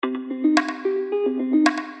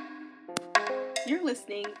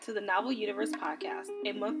listening to the Novel Universe Podcast,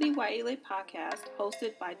 a monthly YA podcast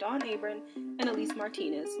hosted by Dawn Abram and Elise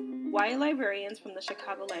Martinez, YA librarians from the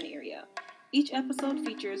Chicagoland area. Each episode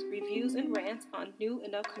features reviews and rants on new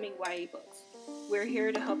and upcoming YA books. We're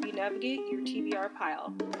here to help you navigate your TBR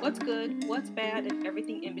pile. What's good, what's bad, and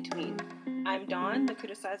everything in between. I'm Dawn, the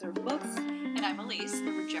criticizer of books. And I'm Elise,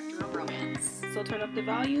 the rejecter of romance. So turn up the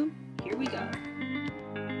volume, here we go.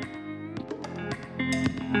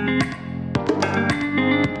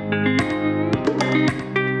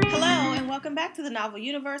 Hello, and welcome back to the Novel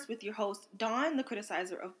Universe with your host, Dawn, the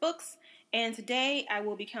criticizer of books. And today I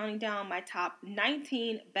will be counting down my top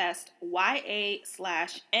 19 best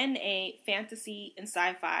YA/NA fantasy and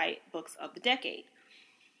sci-fi books of the decade.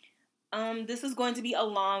 This is going to be a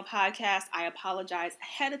long podcast. I apologize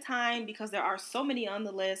ahead of time because there are so many on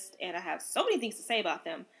the list and I have so many things to say about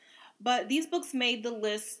them. But these books made the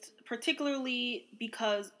list particularly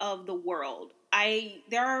because of the world.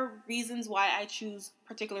 There are reasons why I choose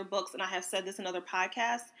particular books, and I have said this in other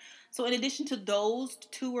podcasts. So in addition to those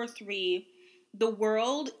two or three, the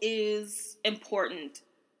world is important.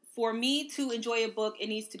 For me to enjoy a book, it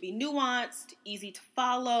needs to be nuanced, easy to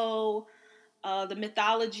follow. The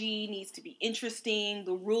mythology needs to be interesting.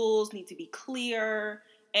 The rules need to be clear,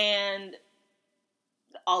 and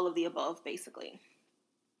all of the above, basically.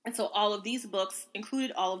 And so all of these books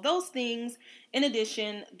included all of those things. In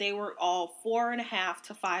addition, they were all 4.5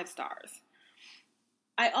 to 5 stars.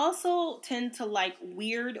 I also tend to like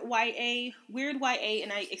weird YA. Weird YA,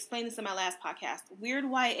 and I explained this in my last podcast. Weird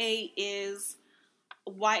YA is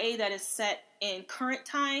YA that is set in current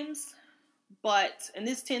times, and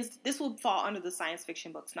this will fall under the science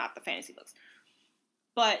fiction books, not the fantasy books.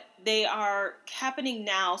 But they are happening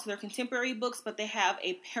now, so they're contemporary books, but they have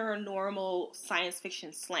a paranormal science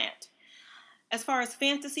fiction slant. As far as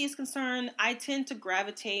fantasy is concerned, I tend to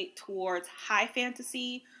gravitate towards high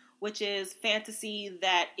fantasy, which is fantasy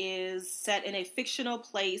that is set in a fictional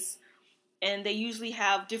place, and they usually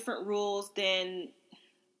have different rules than,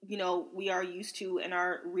 we are used to in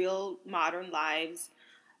our real modern lives.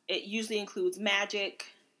 It usually includes magic.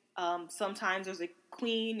 Sometimes there's a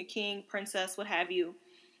queen, a king, princess, what have you.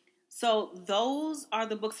 So those are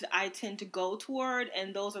the books that I tend to go toward,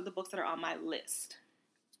 and those are the books that are on my list.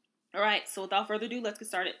 All right, so without further ado, let's get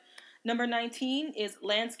started. Number 19 is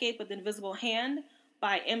Landscape with Invisible Hand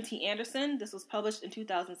by M.T. Anderson. This was published in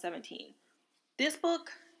 2017. This book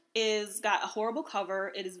got a horrible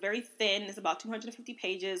cover. It is very thin. It's about 250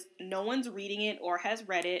 pages. No one's reading it or has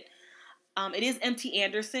read it. It is M.T.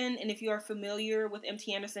 Anderson, and if you are familiar with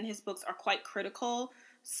M.T. Anderson, his books are quite critical,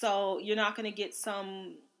 so you're not going to get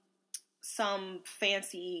some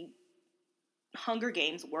fancy Hunger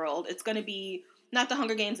Games world. It's going to be, not the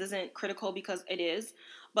Hunger Games isn't critical because it is,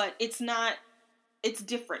 but it's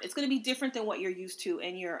different. It's going to be different than what you're used to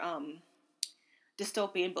in your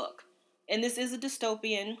dystopian book. And this is a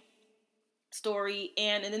dystopian story,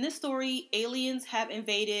 and in this story, aliens have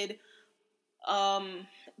invaded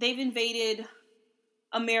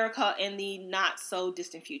America in the not so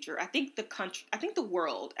distant future. I think the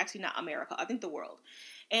world, actually not America, I think the world.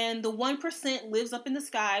 And the 1% lives up in the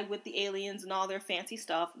sky with the aliens and all their fancy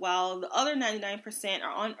stuff, while the other 99% are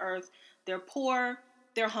on Earth. They're poor,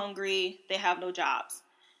 they're hungry, they have no jobs.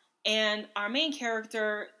 And our main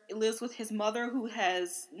character lives with his mother who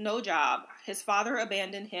has no job. His father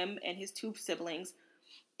abandoned him and his 2 siblings.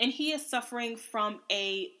 And he is suffering from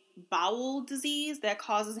a bowel disease that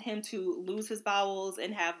causes him to lose his bowels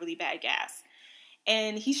and have really bad gas.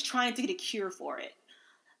 And he's trying to get a cure for it.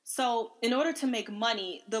 So in order to make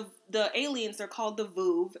money, the aliens, they're called the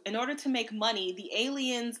VOOV. In order to make money, the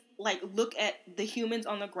aliens look at the humans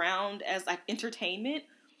on the ground as entertainment.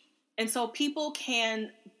 And so people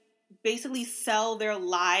can basically sell their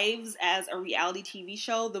lives as a reality TV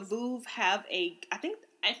show. The VOOV have I think,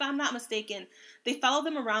 if I'm not mistaken, they follow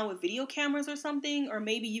them around with video cameras or something, or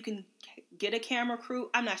maybe you can get a camera crew.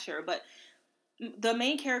 I'm not sure, but the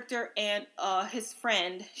main character and his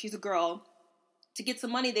friend, she's a girl, to get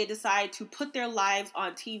some money, they decide to put their lives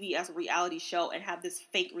on TV as a reality show and have this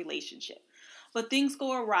fake relationship. But things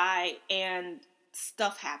go awry and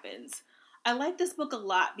stuff happens. I like this book a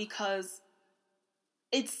lot because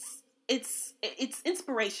it's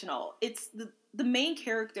inspirational. It's the main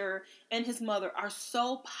character and his mother are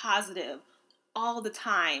so positive all the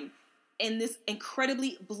time in this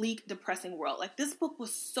incredibly bleak, depressing world. This book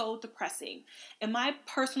was so depressing. And my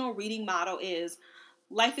personal reading motto is,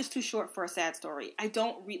 life is too short for a sad story. I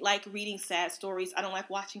don't like reading sad stories. I don't like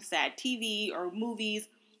watching sad TV or movies.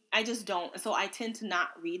 I just don't. And so I tend to not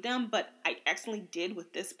read them, but I accidentally did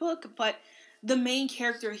with this book. But the main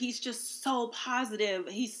character, he's just so positive.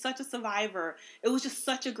 He's such a survivor. It was just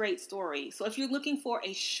such a great story. So if you're looking for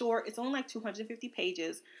a short, it's only like 250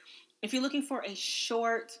 pages. If you're looking for a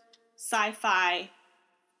short sci-fi,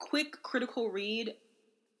 quick critical read,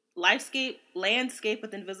 Landscape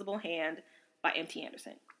with Invisible Hand by M.T.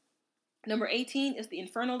 Anderson. Number 18 is The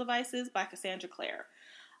Infernal Devices by Cassandra Clare.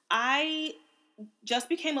 I just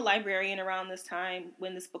became a librarian around this time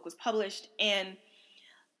when this book was published, and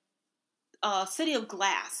City of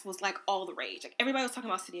Glass was like all the rage. Like everybody was talking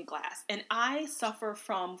about City of Glass, and I suffer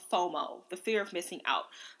from FOMO, the fear of missing out.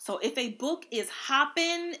 So if a book is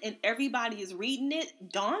hopping and everybody is reading it,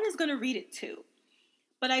 Dawn is going to read it too.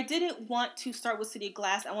 But I didn't want to start with City of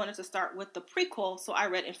Glass. I wanted to start with the prequel, so I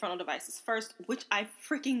read Infernal Devices first, which I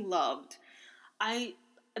freaking loved.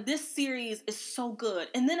 This series is so good.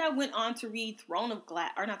 And then I went on to read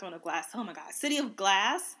City of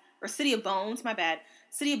Glass, or City of Bones, my bad.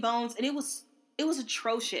 City of Bones, and it was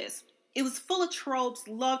atrocious. It was full of tropes,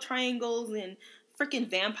 love triangles, and freaking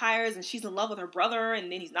vampires, and she's in love with her brother,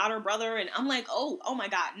 and then he's not her brother, and I'm like, oh my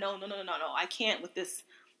god, no, I can't with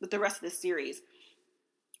the rest of this series.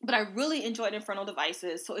 But I really enjoyed Infernal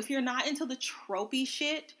Devices, so if you're not into the tropey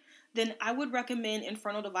shit, then I would recommend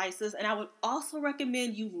Infernal Devices, and I would also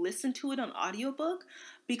recommend you listen to it on audiobook,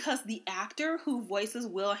 because the actor who voices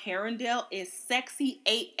Will Herondale is sexy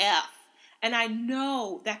AF. And I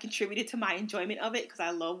know that contributed to my enjoyment of it because I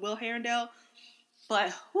love Will Herondale.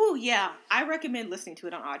 But, yeah, I recommend listening to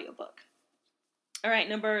it on audiobook. All right,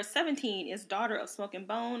 number 17 is Daughter of Smoke and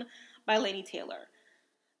Bone by Laini Taylor.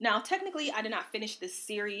 Now, technically, I did not finish this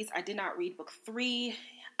series. I did not read book 3.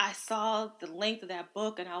 I saw the length of that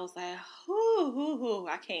book, and I was like,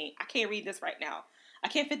 I can't read this right now. I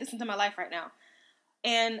can't fit this into my life right now.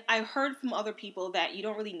 And I've heard from other people that you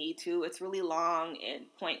don't really need to. It's really long and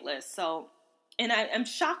pointless. So, and I'm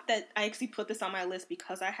shocked that I actually put this on my list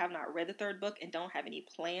because I have not read the third book and don't have any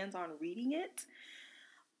plans on reading it.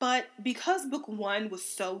 But because book 1 was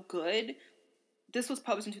so good, this was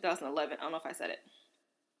published in 2011. I don't know if I said it.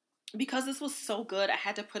 Because this was so good, I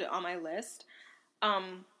had to put it on my list.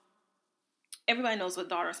 Everybody knows what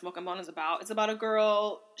Daughter of Smoke and Bone is about. It's about a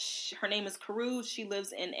girl. Her name is Karu. She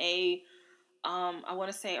lives in a I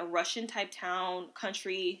want to say a Russian type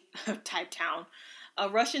country, a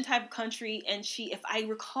Russian type country, and she, if I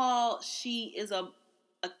recall, she is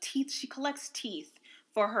she collects teeth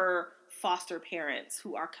for her foster parents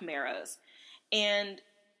who are chimeras. And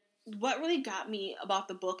what really got me about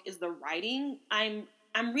the book is the writing. I'm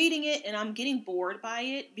reading it and I'm getting bored by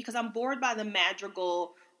it because I'm bored by the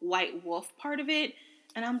Madrigal White Wolf part of it.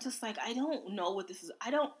 And I'm just like, I don't know what this is.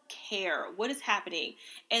 I don't care what is happening.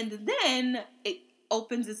 And then it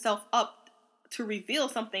opens itself up to reveal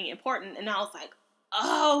something important. And I was like,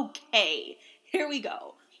 okay, here we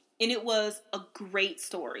go. And it was a great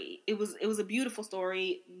story. It was a beautiful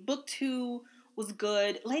story. Book 2 was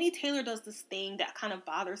good. Laini Taylor does this thing that kind of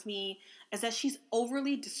bothers me, is that she's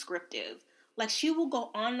overly descriptive. Like, she will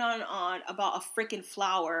go on and on about a freaking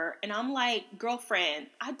flower, and I'm like, girlfriend,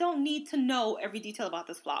 I don't need to know every detail about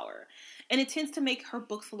this flower. And it tends to make her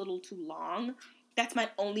books a little too long. That's my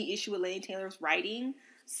only issue with Laini Taylor's writing.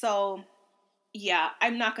 So, yeah,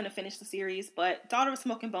 I'm not going to finish the series, but Daughter of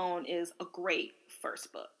Smoke and Bone is a great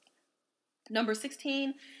first book. Number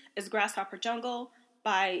 16 is Grasshopper Jungle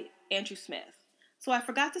by Andrew Smith. So I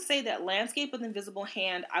forgot to say that Landscape with Invisible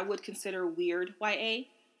Hand I would consider weird YA.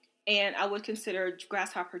 And I would consider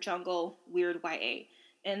Grasshopper Jungle weird YA.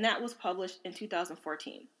 And that was published in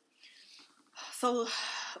 2014. So,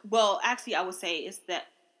 well, actually, I would say is that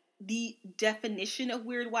the definition of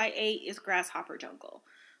weird YA is Grasshopper Jungle.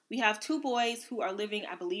 We have 2 boys who are living,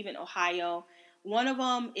 I believe, in Ohio. One of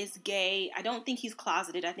them is gay. I don't think he's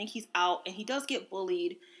closeted. I think he's out. And he does get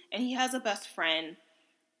bullied. And he has a best friend.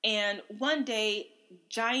 And one day,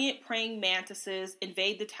 giant praying mantises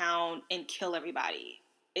invade the town and kill everybody.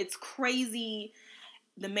 It's crazy.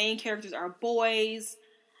 The main characters are boys.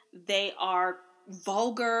 They are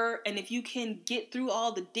vulgar. And if you can get through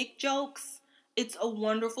all the dick jokes, it's a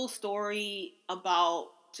wonderful story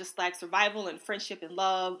about just like survival and friendship and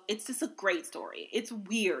love. It's just a great story. It's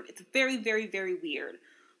weird. It's very, very, very weird.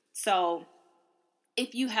 So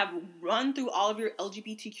if you have run through all of your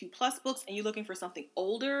LGBTQ plus books and you're looking for something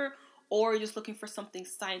older, or you're just looking for something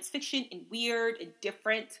science fiction and weird and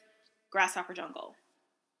different, Grasshopper Jungle.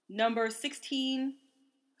 Number 15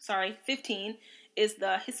 is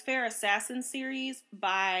the His Fair Assassin series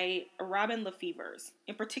by Robin Lefevers.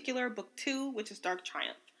 In particular, book 2, which is Dark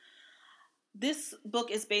Triumph. This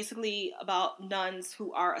book is basically about nuns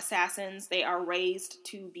who are assassins. They are raised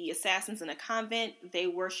to be assassins in a convent. They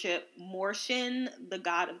worship Morshin, the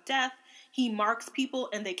god of death. He marks people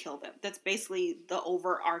and they kill them. That's basically the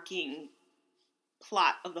overarching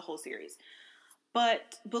plot of the whole series.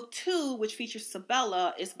 But book 2, which features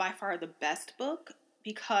Sabella, is by far the best book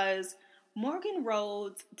because Morgan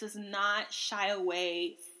Rhodes does not shy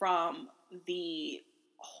away from the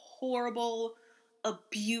horrible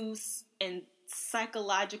abuse and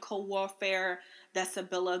psychological warfare that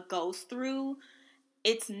Sabella goes through.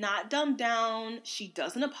 It's not dumbed down. She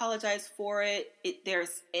doesn't apologize for it.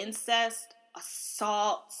 There's incest,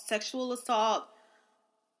 assault, sexual assault,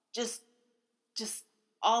 just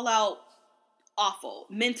all out awful,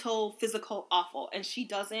 mental, physical awful, and she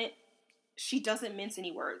doesn't mince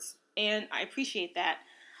any words, and I appreciate that.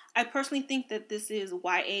 I personally think that this is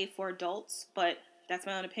YA for adults, but that's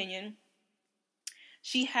my own opinion.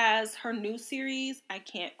 She has her new series,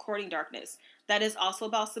 Courting Darkness. That is also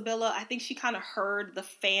about Sabella. I think she kind of heard the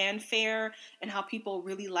fanfare and how people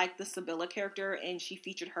really like the Sabella character, and she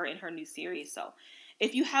featured her in her new series. So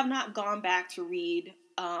if you have not gone back to read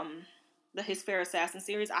the His Fair Assassin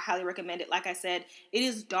series, I highly recommend it. Like I said, it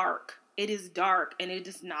is dark. It is dark, and it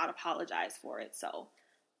does not apologize for it. So,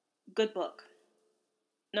 good book.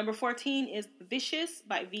 Number 14 is Vicious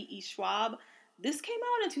by V.E. Schwab. This came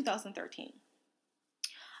out in 2013.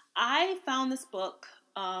 I found this book.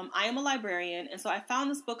 I am a librarian, and so I found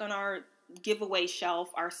this book on our giveaway shelf,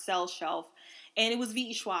 our sell shelf, and it was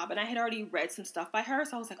V.E. Schwab, and I had already read some stuff by her,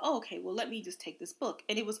 so I was like, oh, okay, well, let me just take this book.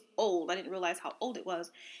 And it was old. I didn't realize how old it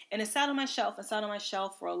was. And it sat on my shelf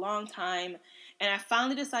for a long time, and I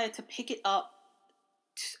finally decided to pick it up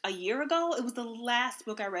a year ago. It was the last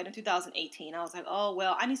book I read in 2018. I was like, oh,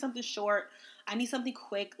 well, I need something short. I need something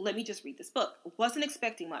quick. Let me just read this book. Wasn't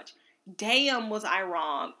expecting much. Damn, was I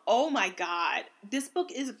wrong. Oh, my God. This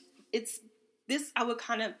book I would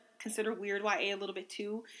kind of consider weird YA a little bit,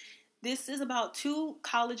 too. This is about two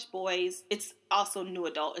college boys. It's also new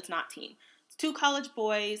adult. It's not teen. It's two college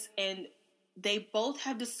boys, and they both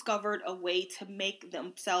have discovered a way to make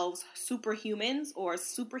themselves superhumans or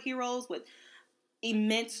superheroes with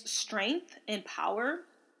immense strength and power.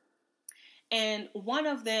 And one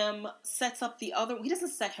of them sets up the other. He doesn't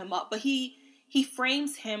set him up, but he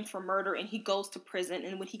frames him for murder, and he goes to prison.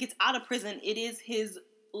 And when he gets out of prison, it is his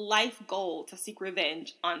life goal to seek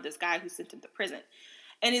revenge on this guy who sent him to prison.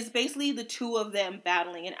 And it's basically the two of them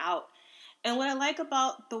battling it out. And what I like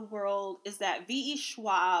about the world is that V.E.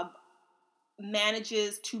 Schwab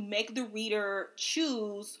manages to make the reader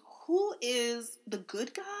choose who is the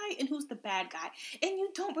good guy and who's the bad guy. And you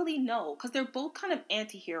don't really know because they're both kind of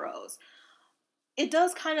anti-heroes. It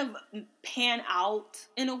does kind of pan out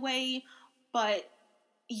in a way, but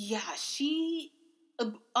yeah,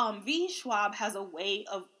 V.E. Schwab has a way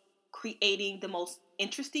of creating the most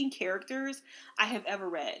interesting characters I have ever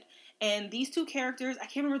read. And these two characters, I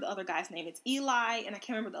can't remember the other guy's name. It's Eli, and I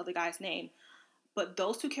can't remember the other guy's name. But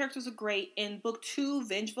those two characters are great. In book 2,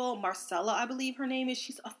 Vengeful, Marcella, I believe her name is,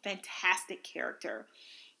 she's a fantastic character.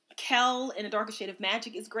 Kel in A Darker Shade of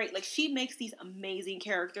Magic is great. Like, she makes these amazing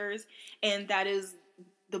characters, and that is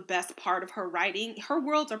the best part of her writing. Her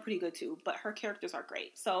worlds are pretty good too, but her characters are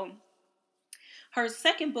great. So her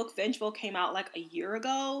second book, Vengeful, came out like a year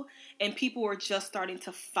ago, and people were just starting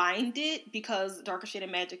to find it because Darker Shade of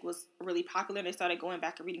Magic was really popular, and they started going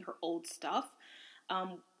back and reading her old stuff.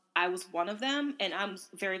 I was one of them, and I'm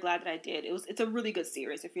very glad that I did. It's a really good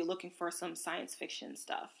series if you're looking for some science fiction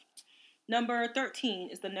stuff. Number 13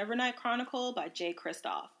 is The Nevernight Chronicle by Jay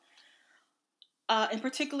Kristoff. In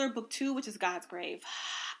particular, book 2, which is God's Grave.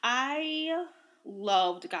 I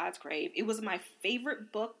loved God's Grave. It was my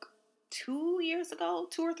favorite book 2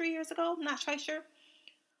 or 3 years ago. I'm not quite sure.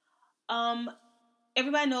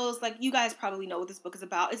 Everybody knows, like, you guys probably know what this book is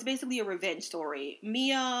about. It's basically a revenge story.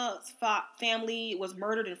 Mia's family was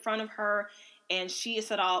murdered in front of her, and she is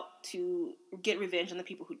set out to get revenge on the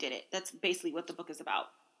people who did it. That's basically what the book is about,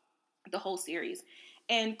 the whole series.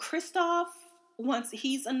 And Kristoff,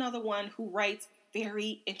 he's another one who writes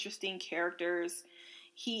very interesting characters.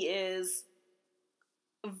 He is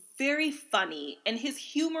very funny, and his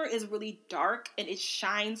humor is really dark, and it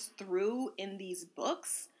shines through in these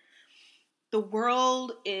books. The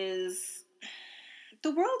world's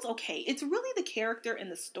okay. It's really the character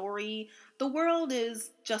and the story. The world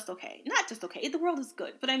is just okay. Not just okay. The world is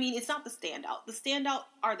good. But I mean, it's not the standout. The standout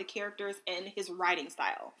are the characters and his writing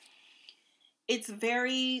style. It's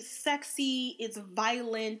very sexy. It's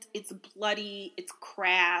violent. It's bloody. It's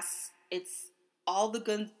crass. It's all the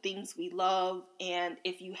good things we love. And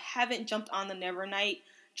if you haven't jumped on the Nevernight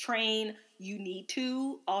train, you need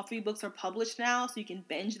to. All 3 books are published now, so you can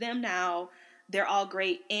binge them now. They're all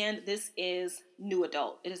great, and this is new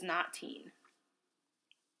adult. It is not teen.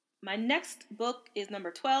 My next book is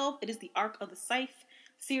number 12. It is the Arc of the Scythe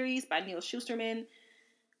series by Neal Shusterman.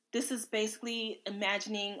 This is basically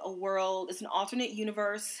imagining a world, it's an alternate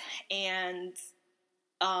universe, and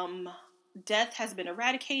death has been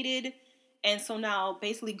eradicated, and so now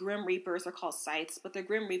basically Grim Reapers are called Scythes, but they're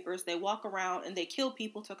Grim Reapers. They walk around and they kill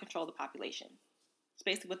people to control the population. It's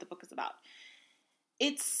basically what the book is about.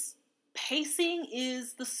 Its pacing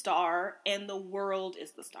is the star, and the world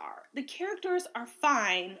is the star. The characters are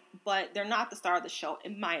fine, but they're not the star of the show,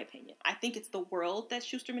 in my opinion. I think it's the world that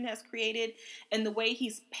Shusterman has created, and the way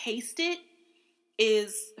he's paced it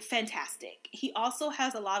is fantastic. He also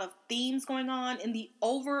has a lot of themes going on, and the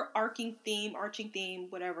arching theme,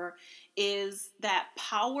 whatever, is that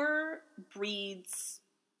power breeds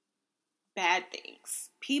bad things.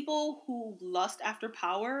 People who lust after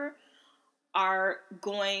power are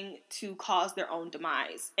going to cause their own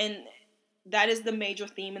demise. And that is the major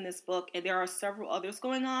theme in this book. And there are several others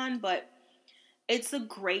going on, but it's a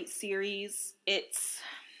great series. It's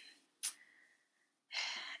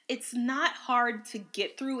not hard to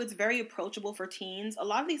get through. It's very approachable for teens. A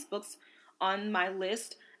lot of these books on my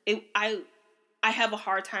list, I have a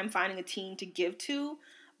hard time finding a teen to give to,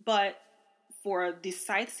 but for the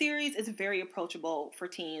Scythe series, it's very approachable for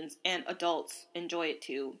teens, and adults enjoy it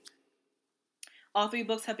too. All 3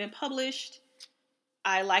 books have been published.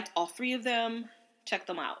 I liked all 3 of them. Check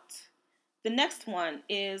them out. The next one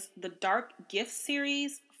is the Dark Gifts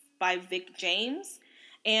series by Vic James.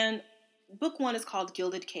 And book 1 is called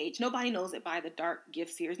Gilded Cage. Nobody knows it by the Dark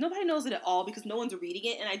Gifts series. Nobody knows it at all because no one's reading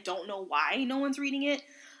it, and I don't know why no one's reading it.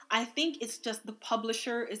 I think it's just the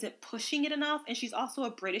publisher isn't pushing it enough, and she's also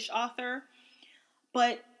a British author.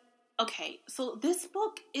 But, okay, so this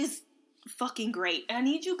book is fucking great. And I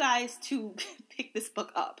need you guys to pick this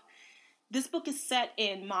book up. This book is set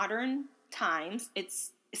in modern times.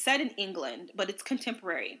 It's set in England, but it's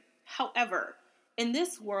contemporary. However, in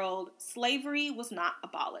this world, slavery was not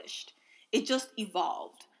abolished. It just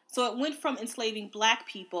evolved. So it went from enslaving black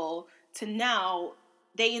people to now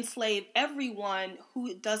they enslave everyone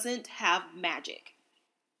who doesn't have magic.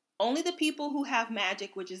 Only the people who have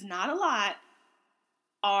magic, which is not a lot,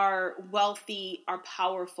 are wealthy, are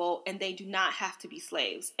powerful, and they do not have to be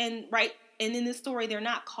slaves. And in this story, they're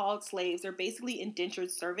not called slaves. They're basically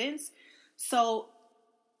indentured servants. So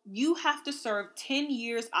you have to serve 10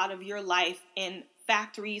 years out of your life in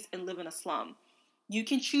factories and live in a slum. You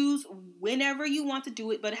can choose whenever you want to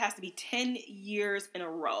do it, but it has to be 10 years in a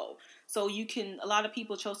row. So a lot of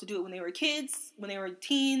people chose to do it when they were kids, when they were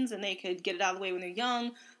teens, and they could get it out of the way when they're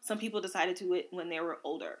young. Some people decided to do it when they were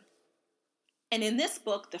older. And in this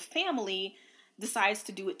book, the family decides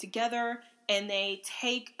to do it together, and they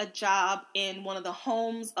take a job in one of the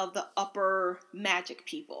homes of the upper magic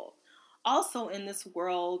people. Also in this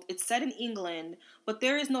world, it's set in England, but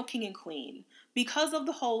there is no king and queen. Because of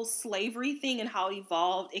the whole slavery thing and how it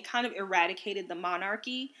evolved, it kind of eradicated the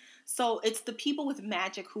monarchy. So it's the people with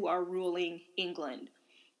magic who are ruling England.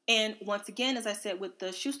 And once again, as I said with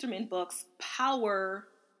the Shusterman books, power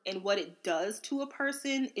and what it does to a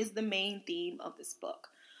person is the main theme of this book.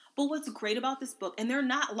 But what's great about this book, and they're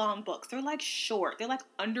not long books, they're like short, they're like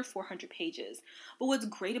under 400 pages. But what's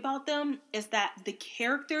great about them is that the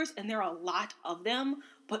characters, and there are a lot of them,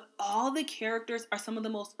 but all the characters are some of the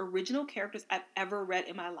most original characters I've ever read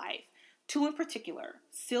in my life. 2 in particular,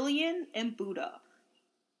 Cillian and Buddha.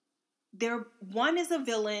 One is a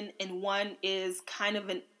villain and one is kind of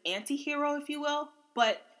an anti-hero, if you will,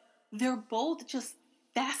 but they're both just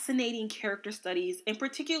fascinating character studies, in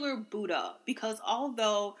particular Buddha, because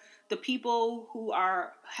although the people who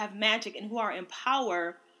have magic and who are in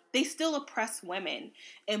power, they still oppress women.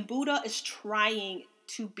 And Buddha is trying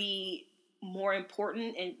to be more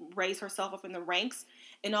important and raise herself up in the ranks.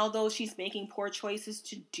 And although she's making poor choices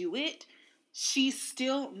to do it, she's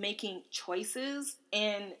still making choices.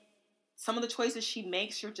 And some of the choices she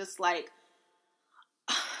makes, you're just like,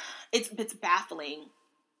 it's baffling.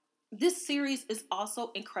 This series is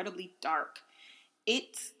also incredibly dark.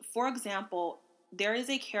 For example, there is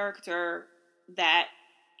a character that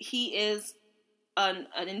he is an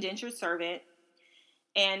indentured servant,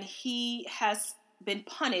 and he has been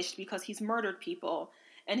punished because he's murdered people.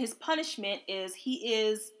 And his punishment is he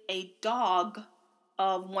is a dog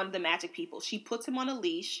of one of the magic people. She puts him on a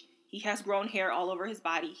leash. He has grown hair all over his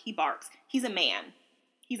body. He barks. He's a man.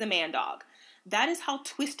 He's a man dog. That is how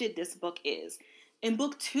twisted this book is. In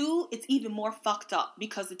book 2, it's even more fucked up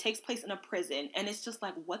because it takes place in a prison. And it's just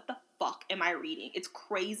like, what the fuck am I reading? It's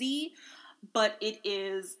crazy, but it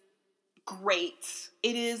is great.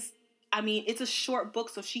 It's a short book,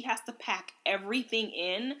 so she has to pack everything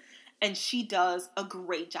in. and she does a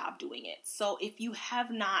great job doing it. So if you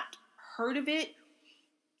have not heard of it,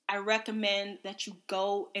 I recommend that you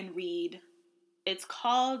go and read. It's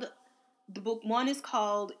called, the book 1 is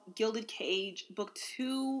called Gilded Cage, book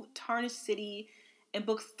 2, Tarnished City, and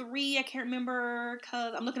book 3, I can't remember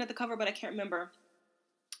because I'm looking at the cover, but I can't remember.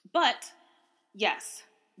 But yes,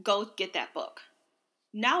 go get that book.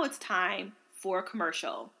 Now it's time for a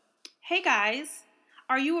commercial. Hey guys,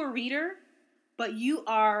 are you a reader, but you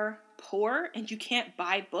are poor and you can't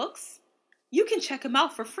buy books? You can check them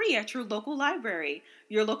out for free at your local library.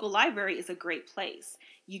 Your local library is a great place.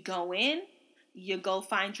 You go in, you go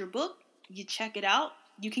find your book, you check it out.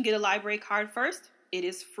 You can get a library card first. It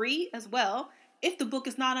is free as well. If the book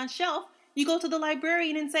is not on shelf, you go to the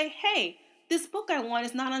librarian and say, hey, this book I want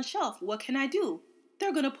is not on shelf. What can I do?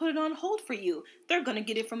 They're going to put it on hold for you. They're going to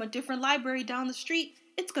get it from a different library down the street.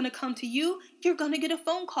 It's going to come to you. You're going to get a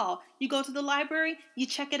phone call. You go to the library, you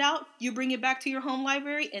check it out, you bring it back to your home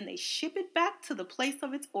library, and they ship it back to the place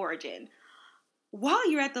of its origin. While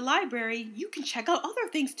you're at the library, you can check out other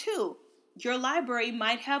things too. Your library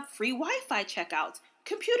might have free Wi-Fi checkouts,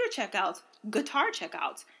 computer checkouts, guitar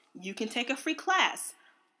checkouts. You can take a free class.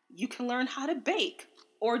 You can learn how to bake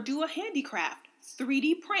or do a handicraft,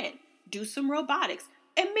 3D print, do some robotics,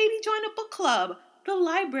 and maybe join a book club. The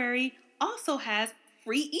library also has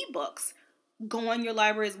free ebooks. Go on your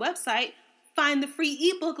library's website, find the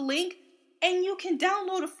free ebook link, and you can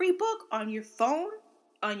download a free book on your phone,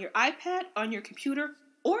 on your iPad, on your computer,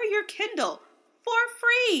 or your Kindle for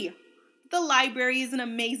free. The library is an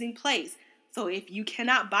amazing place. So if you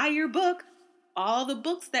cannot buy your book, all the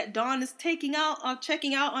books that Dawn is checking out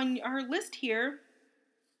on our list here,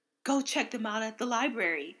 go check them out at the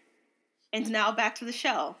library. And now back to the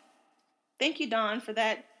show. Thank you, Dawn, for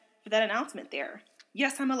that announcement there.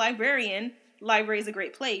 Yes, I'm a librarian. Library is a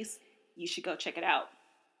great place. You should go check it out.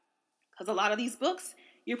 Because a lot of these books,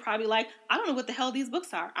 you're probably like, I don't know what the hell these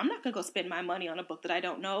books are. I'm not going to go spend my money on a book that I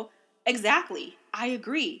don't know. Exactly. I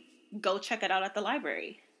agree. Go check it out at the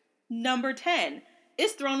library. Number 10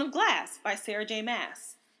 is Throne of Glass by Sarah J.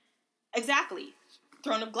 Maas. Exactly.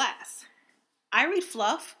 Throne of Glass. I read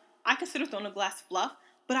fluff. I consider Throne of Glass fluff,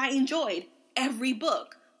 but I enjoyed every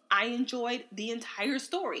book. I enjoyed the entire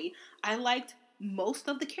story. I liked most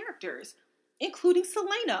of the characters, including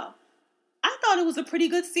Celaena. I thought it was a pretty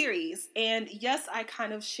good series. And yes, I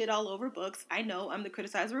kind of shit all over books. I know I'm the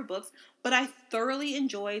criticizer of books, but I thoroughly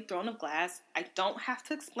enjoyed Throne of Glass. I don't have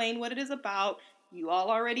to explain what it is about. You all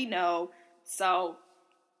already know. So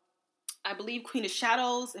I believe Queen of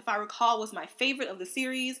Shadows, if I recall, was my favorite of the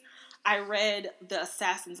series. I read The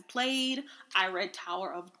Assassin's Blade. I read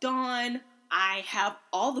Tower of Dawn. I have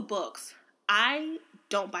all the books. I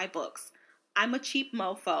don't buy books. I'm a cheap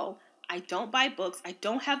mofo. I don't buy books. I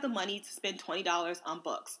don't have the money to spend $20 on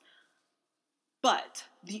books. But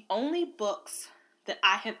the only books that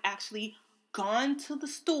I have actually gone to the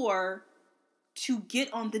store to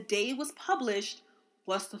get on the day it was published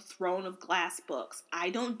was the Throne of Glass books. I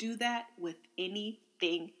don't do that with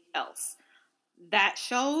anything else. That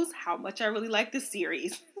shows how much I really like this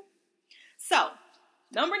series. So,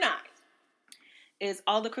 number 9 is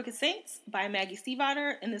All the Crooked Saints by Maggie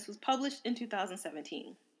Stiefvater, and this was published in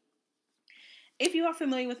 2017. If you are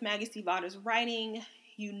familiar with Maggie Stiefvater's writing,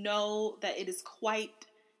 you know that it is quite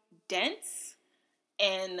dense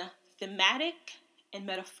and thematic and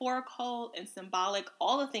metaphorical and symbolic,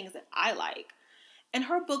 all the things that I like. And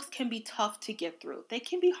her books can be tough to get through. They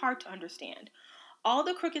can be hard to understand. All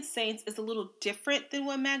the Crooked Saints is a little different than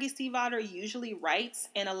what Maggie Stiefvater usually writes,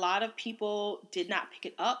 and a lot of people did not pick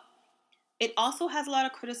it up. It also has a lot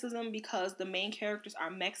of criticism because the main characters are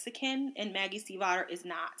Mexican and Maggie Stiefvater is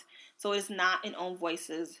not. So it is not an Own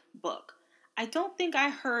Voices book. I don't think I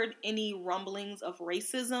heard any rumblings of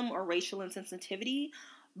racism or racial insensitivity,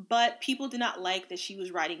 but people did not like that she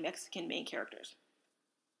was writing Mexican main characters.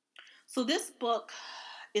 So this book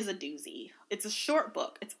is a doozy. It's a short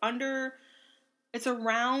book. It's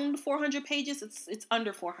around 400 pages. It's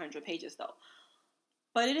under 400 pages though.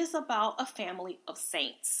 But it is about a family of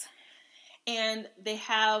saints. And they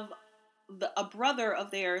have a brother of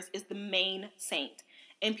theirs is the main saint.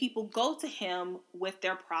 And people go to him with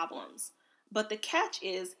their problems. But the catch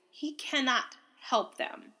is he cannot help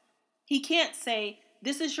them. He can't say,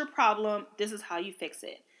 this is your problem, this is how you fix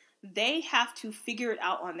it. They have to figure it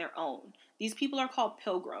out on their own. These people are called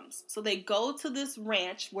pilgrims. So they go to this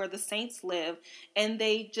ranch where the saints live, and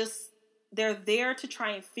they're there to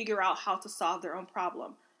try and figure out how to solve their own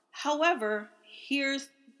problem. However, here's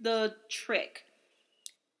the trick.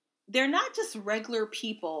 They're not just regular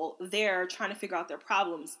people there trying to figure out their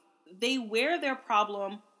problems. They wear their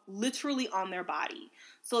problem literally on their body.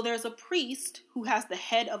 So there's a priest who has the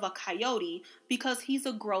head of a coyote because he's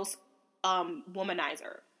a gross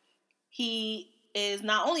womanizer. He is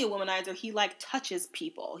not only a womanizer, he like touches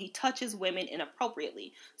people. He touches women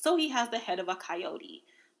inappropriately. So he has the head of a coyote.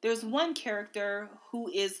 There's one character who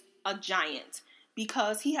is a giant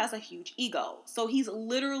because he has a huge ego. So he's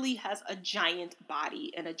literally has a giant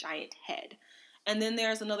body and a giant head. And then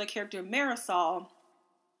there's another character, Marisol,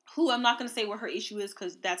 who I'm not going to say what her issue is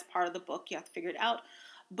because that's part of the book. You have to figure it out.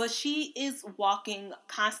 But she is walking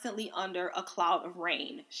constantly under a cloud of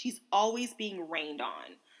rain. She's always being rained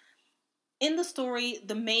on. In the story,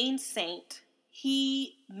 the main saint,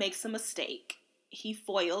 he makes a mistake. He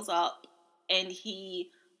foils up and he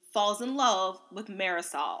falls in love with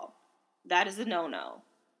Marisol. That is a no-no.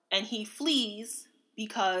 And he flees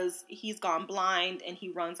because he's gone blind and he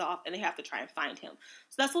runs off and they have to try and find him.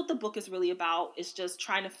 So that's what the book is really about. It's just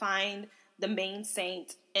trying to find the main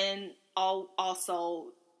saint. And also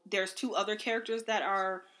there's two other characters that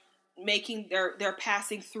are they're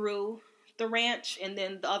passing through the ranch, and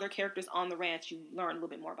then the other characters on the ranch, you learn a little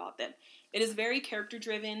bit more about them. It is very character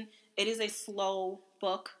driven. It is a slow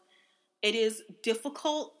book. It is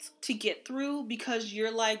difficult to get through because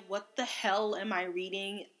you're like, what the hell am I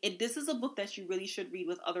reading? This is a book that you really should read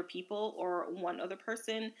with other people or one other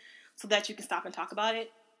person so that you can stop and talk about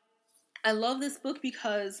it. I love this book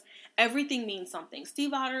because everything means something.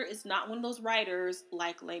 Steve Otter is not one of those writers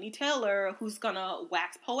like Laini Taylor who's gonna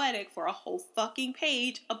wax poetic for a whole fucking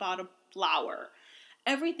page about a flower.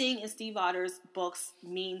 Everything in Steve Otter's books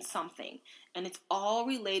means something, and it's all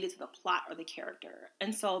related to the plot or the character.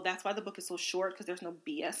 And so that's why the book is so short, because there's no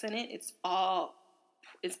BS in it. It's all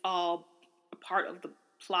a part of the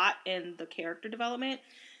plot and the character development.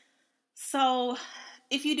 So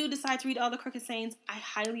if you do decide to read All the Crooked Saints, I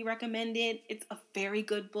highly recommend it. It's a very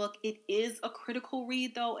good book. It is a critical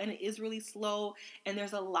read, though, and it is really slow, and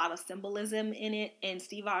there's a lot of symbolism in it, and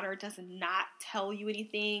Steve Otter does not tell you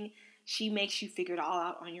anything. She makes you figure it all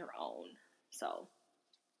out on your own. So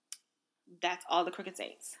that's All the Crooked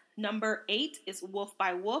Saints. Number 8 is Wolf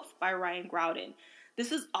by Wolf by Ryan Groudon.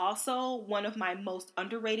 This is also one of my most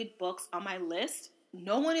underrated books on my list.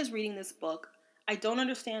 No one is reading this book. I don't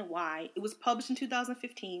understand why. It was published in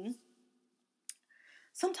 2015.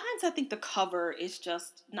 Sometimes I think the cover is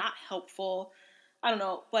just not helpful. I don't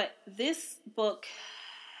know, but this book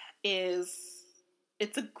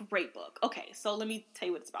it's a great book. Okay, so let me tell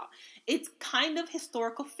you what it's about. It's kind of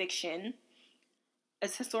historical fiction.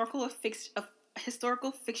 It's historical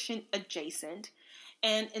fiction adjacent.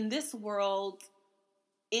 And in this world,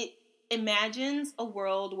 it imagines a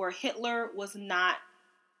world where Hitler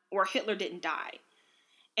didn't die.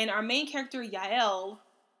 And our main character, Yael,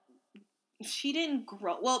 she did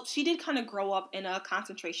kind of grow up in a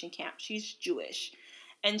concentration camp. She's Jewish.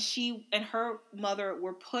 And she and her mother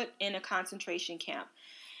were put in a concentration camp.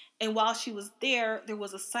 And while she was there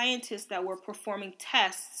was a scientist that were performing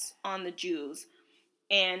tests on the Jews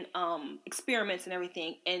and experiments and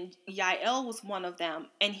everything. And Yael was one of them.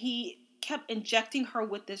 And he kept injecting her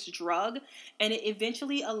with this drug, and it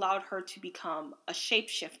eventually allowed her to become a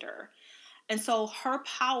shapeshifter. And so her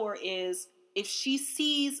power is, if she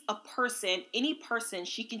sees a person, any person,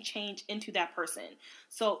 she can change into that person.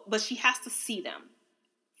 So, but she has to see them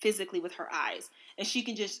physically with her eyes, and she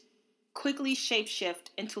can just quickly shapeshift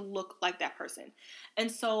and to look like that person.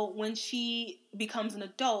 And so when she becomes an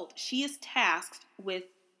adult, she is tasked with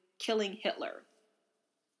killing Hitler.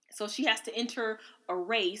 So she has to enter a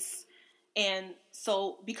race. And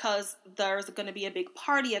so because there's going to be a big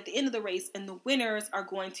party at the end of the race, and the winners are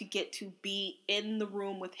going to get to be in the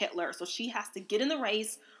room with Hitler. So she has to get in the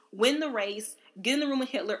race, win the race, get in the room with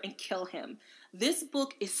Hitler, and kill him. This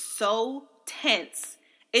book is so tense.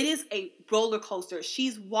 It is a roller coaster.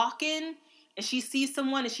 She's walking and she sees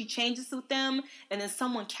someone and she changes with them, and then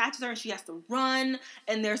someone catches her and she has to run,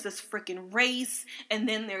 and there's this freaking race, and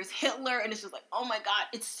then there's Hitler, and it's just like, oh my God,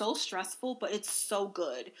 it's so stressful, but it's so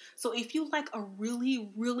good. So if you like a really,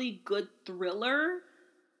 really good thriller,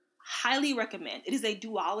 highly recommend. It is a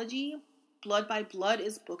duology. Blood by Blood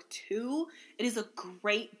is book 2. It is a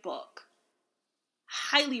great book.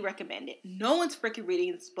 Highly recommend it. No one's freaking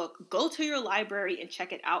reading this book. Go to your library and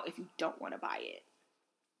check it out if you don't want to buy it.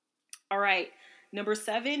 All right, number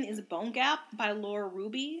 7 is Bone Gap by Laura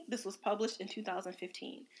Ruby. This was published in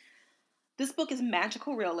 2015. This book is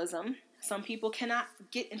magical realism. Some people cannot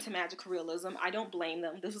get into magical realism. I don't blame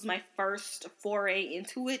them. This was my first foray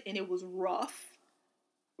into it, and it was rough.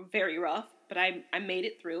 Very rough, but I made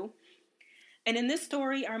it through. And in this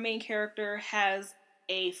story, our main character has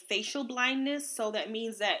a facial blindness, so that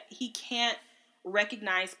means that he can't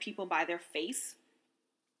recognize people by their face.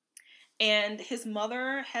 And his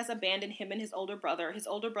mother has abandoned him and his older brother. His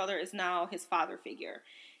older brother is now his father figure.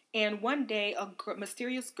 And one day, a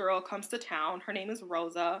mysterious girl comes to town. Her name is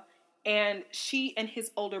Rosa. And she and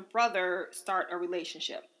his older brother start a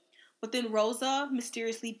relationship. But then Rosa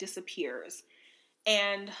mysteriously disappears.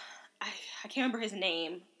 And I can't remember his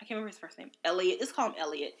name. I can't remember his first name. Elliot. Let's call him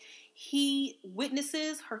Elliot. He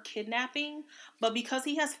witnesses her kidnapping, but because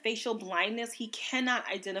he has facial blindness, he cannot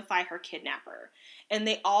identify her kidnapper. And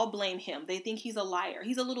they all blame him. They think he's a liar.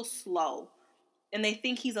 He's a little slow. And they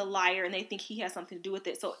think he's a liar, and they think he has something to do with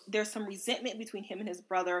it. So there's some resentment between him and his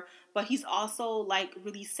brother, but he's also, like,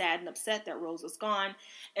 really sad and upset that Rosa's gone.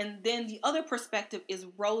 And then the other perspective is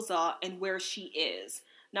Rosa and where she is.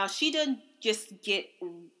 Now, she doesn't just get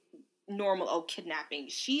normal kidnapping.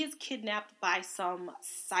 She is kidnapped by some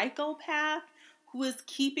psychopath who is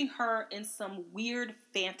keeping her in some weird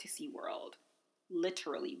fantasy world.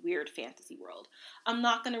 Literally weird fantasy world. I'm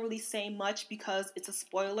not going to really say much because it's a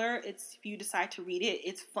spoiler. It's, if you decide to read it,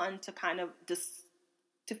 it's fun to kind of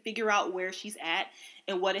to figure out where she's at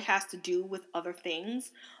and what it has to do with other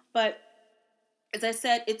things. But as I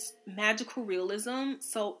said, it's magical realism,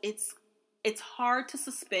 so it's hard to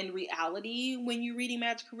suspend reality when you're reading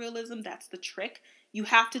magical realism. That's the trick. You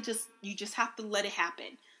just have to let it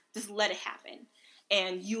happen. Just let it happen,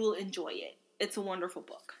 and you will enjoy it. It's a wonderful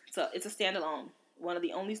book. So it's a standalone. One of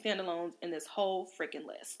the only standalones in this whole freaking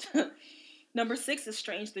list. Number 6 is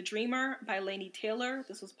Strange the Dreamer by Laini Taylor.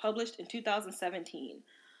 This was published in 2017.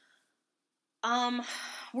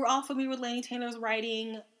 We're all familiar with Laini Taylor's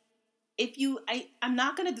writing. I'm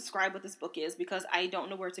not going to describe what this book is because I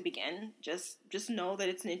don't know where to begin. Just know that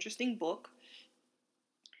it's an interesting book.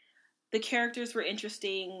 The characters were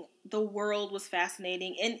interesting. The world was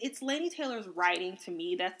fascinating. And it's Laini Taylor's writing, to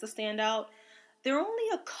me, that's the standout. There are only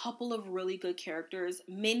a couple of really good characters.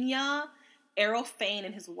 Minya, Errol Fane,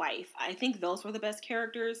 and his wife. I think those were the best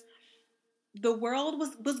characters. The world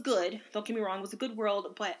was good. Don't get me wrong, it was a good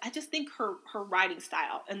world, but I just think her writing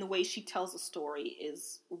style and the way she tells a story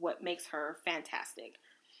is what makes her fantastic.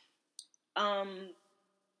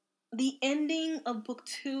 The ending of book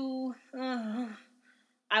 2,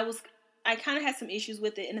 I kind of had some issues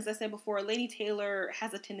with it, and as I said before, Laini Taylor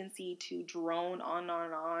has a tendency to drone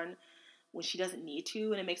on when she doesn't need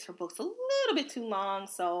to, and it makes her books a little bit too long.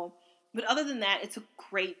 So, but other than that, it's a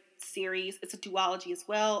great series. It's a duology as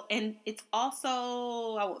well, and it's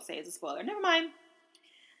also, I won't say it's a spoiler. Never mind.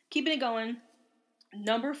 Keeping it going.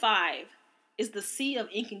 Number 5 is the Sea of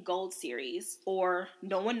Ink and Gold series, or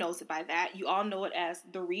no one knows it by that. You all know it as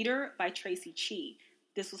The Reader by Tracy Chee.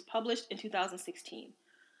 This was published in 2016.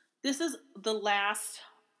 This is the last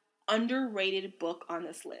underrated book on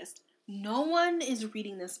this list. No one is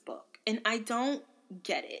reading this book, and I don't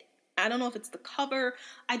get it. I don't know if it's the cover.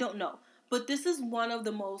 I don't know. But this is one of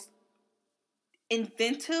the most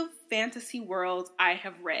inventive fantasy worlds I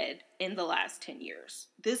have read in the last 10 years.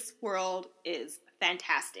 This world is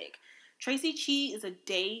fantastic. Tracy Chee is a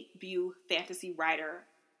debut fantasy writer,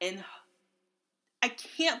 and I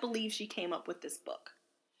can't believe she came up with this book.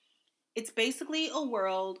 It's basically a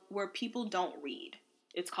world where people don't read.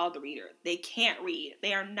 It's called The Reader. They can't read.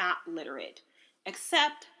 They are not literate,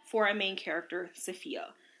 except for our main character, Sophia.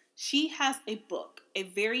 She has a book, a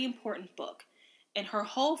very important book, and her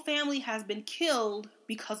whole family has been killed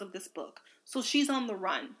because of this book. So she's on the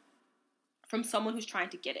run from someone who's trying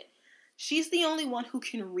to get it. She's the only one who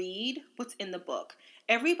can read what's in the book.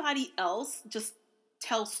 Everybody else just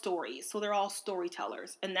tells stories, so they're all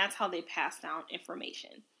storytellers, and that's how they pass down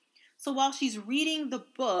information. So while she's reading the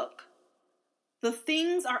book, the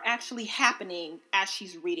things are actually happening as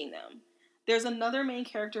she's reading them. There's another main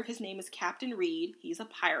character. His name is Captain Reed. He's a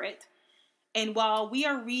pirate. And while we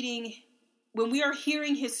are reading, when we are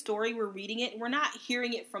hearing his story, we're reading it. We're not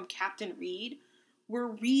hearing it from Captain Reed. We're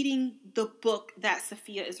reading the book that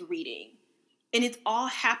Sophia is reading. And it's all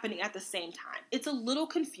happening at the same time. It's a little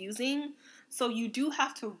confusing, so you do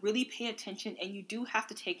have to really pay attention and you do have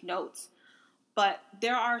to take notes. But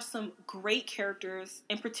there are some great characters,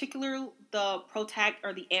 in particular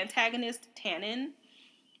the antagonist, Tannen.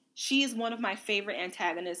 She is one of my favorite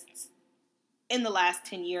antagonists in the last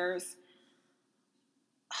 10 years.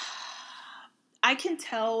 I can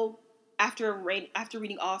tell after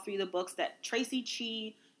reading all 3 of the books that Tracy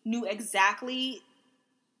Chee knew exactly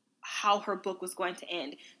how her book was going to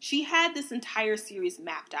end. She had this entire series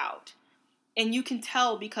mapped out. And you can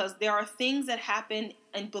tell because there are things that happen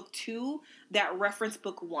in book 2 that reference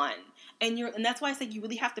book 1. And that's why I said you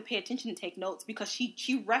really have to pay attention and take notes, because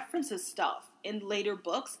she references stuff in later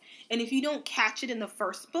books. And if you don't catch it in the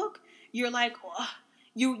first book, you're like, oh,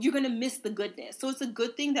 you're going to miss the goodness. So it's a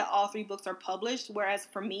good thing that all 3 books are published, whereas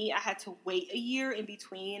for me, I had to wait a year in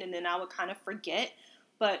between, and then I would kind of forget.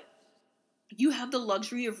 But you have the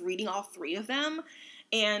luxury of reading all 3 of them,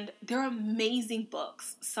 and they're amazing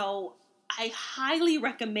books. So I highly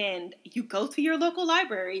recommend you go to your local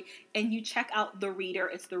library and you check out The Reader.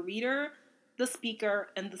 It's The Reader, The Speaker,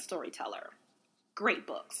 and The Storyteller. Great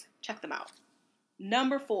books. Check them out.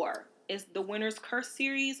 Number 4 is The Winter's Curse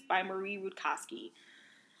series by Marie Rudkowski.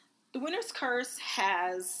 The Winter's Curse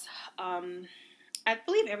has, I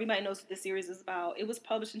believe everybody knows what this series is about. It was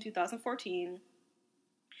published in 2014.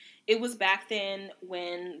 It was back then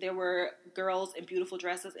when there were girls in beautiful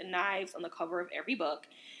dresses and knives on the cover of every book.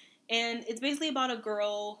 And it's basically about a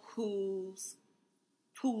girl who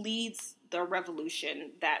leads the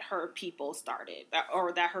revolution that her people started,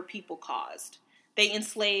 or that her people caused. They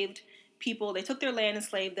enslaved people, they took their land,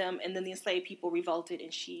 enslaved them, and then the enslaved people revolted,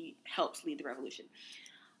 and she helps lead the revolution.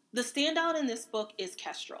 The standout in this book is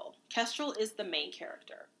Kestrel. Kestrel is the main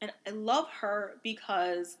character. And I love her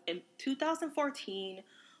because in 2014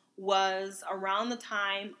 was around the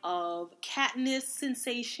time of Katniss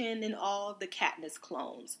sensation and all of the Katniss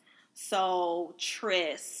clones. So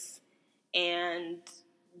Triss and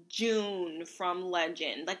June from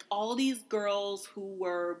Legend. Like all these girls who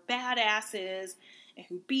were badasses and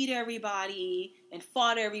who beat everybody and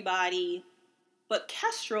fought everybody. But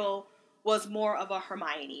Kestrel was more of a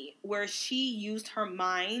Hermione, where she used her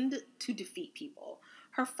mind to defeat people.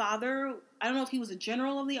 Her father, I don't know if he was a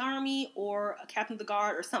general of the army or a captain of the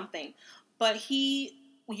guard or something, but he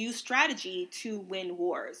used strategy to win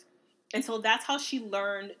wars. And so that's how she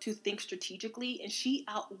learned to think strategically, and she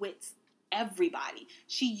outwits everybody.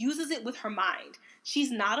 She uses it with her mind.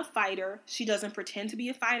 She's not a fighter. She doesn't pretend to be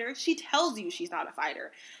a fighter. She tells you she's not a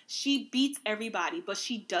fighter. She beats everybody, but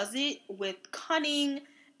she does it with cunning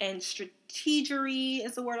and strategery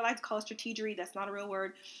is the word I like to call it. Strategery. That's not a real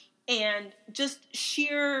word. And just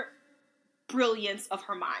sheer brilliance of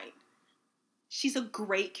her mind. She's a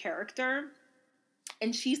great character,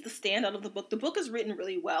 and she's the standout of the book. The book is written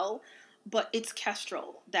really well, but it's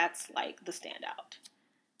Kestrel that's like the standout.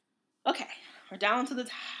 Okay, we're down to the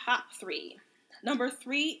top 3. Number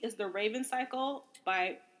 3 is The Raven Cycle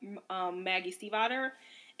by Maggie Stiefvater.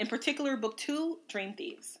 In particular, book 2, Dream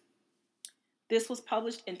Thieves. This was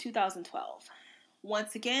published in 2012.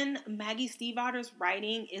 Once again, Maggie Stiefvater's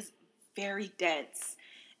writing is very dense,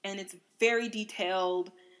 and it's very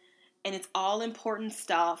detailed, and it's all important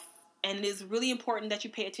stuff, and it is really important that you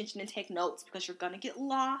pay attention and take notes because you're going to get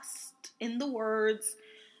lost in the words.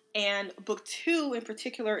 And book 2 in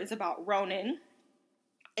particular is about Ronan,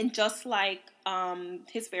 and just like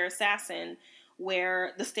His Fair Assassin,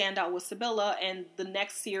 where the standout was Sibylla, and the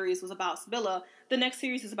next series was about Sibylla, the next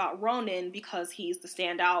series is about Ronan because he's the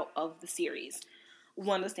standout of the series.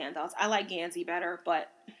 One of the standouts. I like Gansey better, but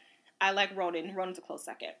I like Ronan. Ronan's a close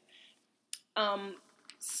second.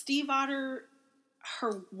 Stiefvater,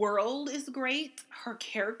 her world is great. Her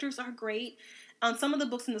characters are great. On some of the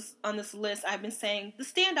books on this list, I've been saying the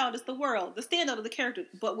standout is the world, the standout of the characters.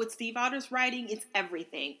 But with Stiefvater's writing, it's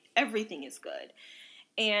everything. Everything is good.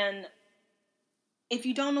 And if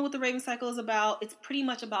you don't know what The Raven Cycle is about, it's pretty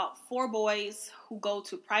much about 4 boys who go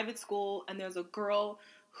to private school, and there's a girl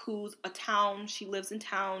who's she lives in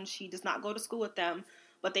town, she does not go to school with them,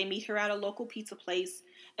 but they meet her at a local pizza place,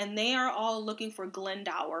 and they are all looking for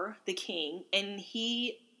Glendower, the king, and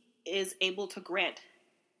he is able to grant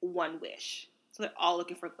one wish. So they're all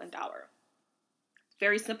looking for Glendower.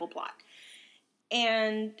 Very simple plot.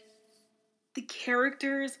 And the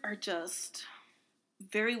characters are just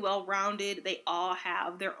very well rounded. They all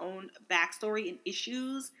have their own backstory and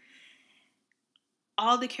issues.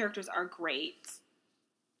 All the characters are great.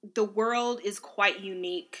 The world is quite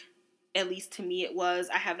unique. At least to me it was.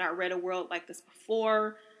 I have not read a world like this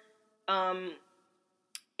before.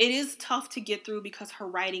 It is tough to get through because her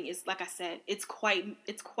writing is, like I said, it's quite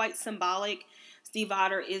symbolic.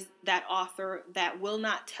 Stiefvater is that author that will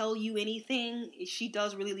not tell you anything. She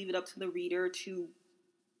does really leave it up to the reader to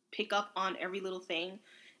pick up on every little thing.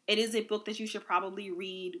 It is a book that you should probably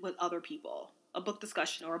read with other people. A book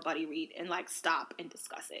discussion or a buddy read and like stop and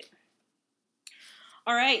discuss it.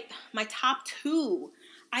 All right, my top 2.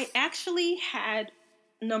 I actually had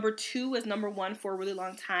number 2 as number 1 for a really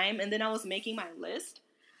long time, and then I was making my list.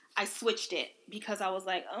 I switched it because I was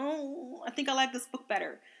like, oh, I think I like this book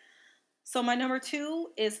better. So my number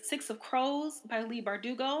 2 is 6 of Crows by Leigh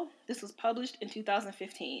Bardugo. This was published in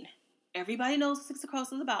 2015. Everybody knows what 6 of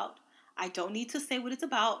Crows is about. I don't need to say what it's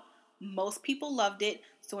about. Most people loved it.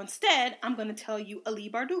 So instead, I'm going to tell you a Leigh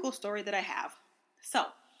Bardugo story that I have. So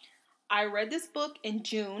I read this book in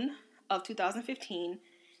June of 2015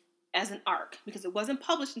 as an ARC because it wasn't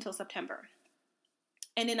published until September.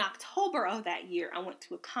 And in October of that year, I went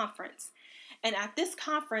to a conference. And at this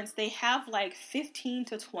conference, they have like 15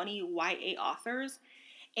 to 20 YA authors.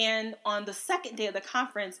 And on the second day of the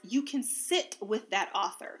conference, you can sit with that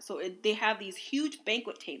author. So they have these huge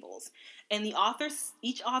banquet tables. And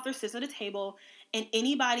each author sits at a table. And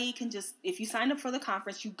anybody can just, if you sign up for the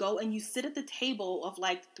conference, you go and you sit at the table of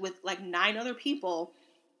with 9 other people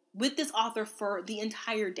with this author for the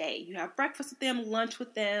entire day. You have breakfast with them, lunch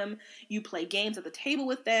with them, you play games at the table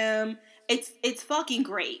with them. It's fucking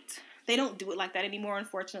great. They don't do it like that anymore,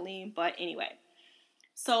 unfortunately, but anyway.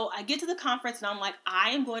 So I get to the conference and I'm like, I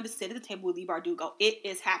am going to sit at the table with Leigh Bardugo. It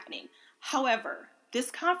is happening. However,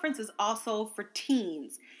 this conference is also for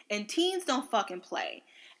teens, and teens don't fucking play.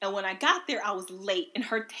 And when I got there, I was late, and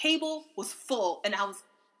her table was full, and I was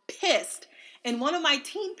pissed. And one of my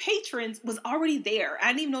teen patrons was already there. I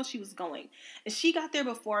didn't even know she was going. And she got there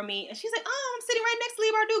before me. And she's like, oh, I'm sitting right next to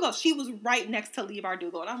Leigh Bardugo. She was right next to Leigh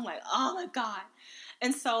Bardugo. And I'm like, oh, my God.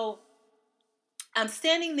 And so I'm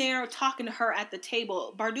standing there talking to her at the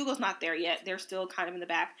table. Bardugo's not there yet. They're still kind of in the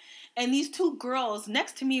back. And these 2 girls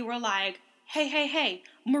next to me were like, hey,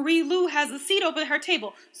 Marie Lou has a seat over at her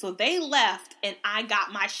table. So they left, and I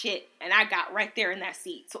got my shit. And I got right there in that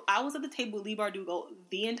seat. So I was at the table with Leigh Bardugo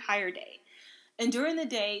the entire day. And during the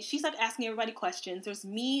day, she's like asking everybody questions. There's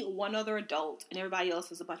me, one other adult, and everybody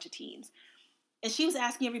else is a bunch of teens. And she was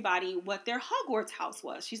asking everybody what their Hogwarts house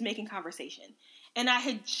was. She's making conversation. And I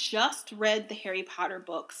had just read the Harry Potter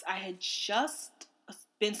books. I had just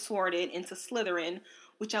been sorted into Slytherin,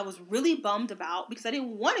 which I was really bummed about because I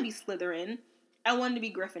didn't want to be Slytherin. I wanted to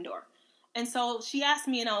be Gryffindor. And so she asked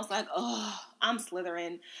me, and I was like, oh, I'm Slytherin.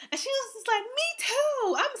 And she was just like, me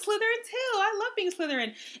too. I'm Slytherin too. I love being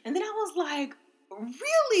Slytherin. And then I was like,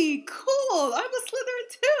 really cool. I'm a Slytherin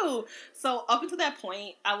too. So up until that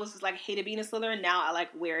point, I was just like, hated being a Slytherin. Now I like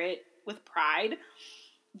wear it with pride.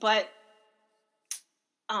 But,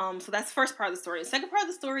 so that's the first part of the story. The second part of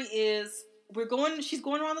the story is she's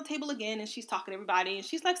going around the table again and she's talking to everybody. And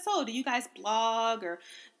she's like, so do you guys blog or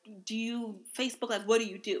do you Facebook? Like, what do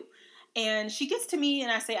you do? And she gets to me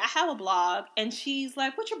and I say, I have a blog. And she's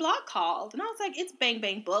like, what's your blog called? And I was like, it's Bang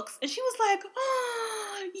Bang Books. And she was like,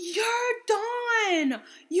 oh, you're done.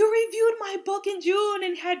 You reviewed my book in June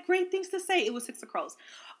and had great things to say. It was Six of Crows.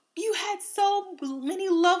 You had so many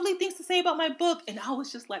lovely things to say about my book. And I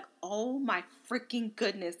was just like, oh my freaking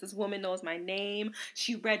goodness. This woman knows my name.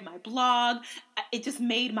 She read my blog. It just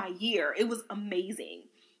made my year. It was amazing.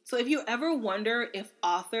 So if you ever wonder if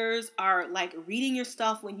authors are like reading your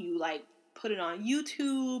stuff when you like put it on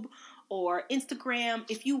YouTube or Instagram,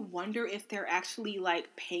 if you wonder if they're actually like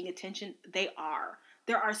paying attention, they are.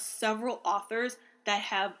 There are several authors that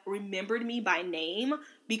have remembered me by name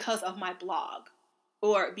because of my blog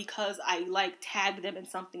or because I like tagged them in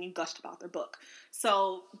something and gushed about their book.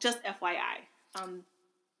 So just FYI.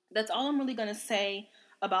 That's all I'm really going to say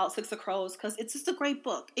about Six of Crows, because it's just a great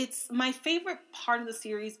book. It's my favorite part of the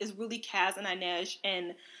series is really Kaz and Inej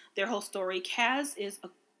and their whole story. Kaz is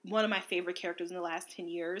one of my favorite characters in the last 10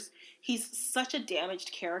 years. He's such a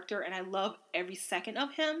damaged character, and I love every second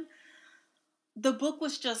of him. The book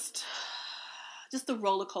was just a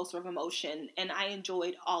roller coaster of emotion, and I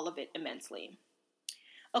enjoyed all of it immensely.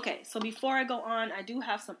 Okay, so before I go on, I do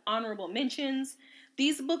have some honorable mentions.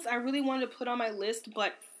 These books I really wanted to put on my list,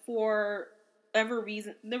 but for whatever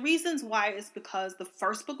reason, the reasons why is because the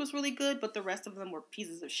first book was really good, but the rest of them were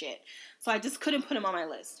pieces of shit. So I just couldn't put them on my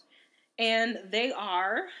list. And they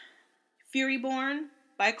are Furyborn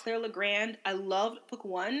by Claire Legrand. I loved book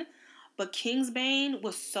 1, but Kingsbane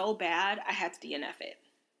was so bad, I had to DNF it.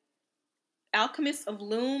 Alchemist of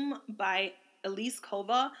Loom by Elise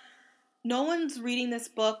Kova. No one's reading this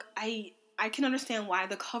book. I can understand why.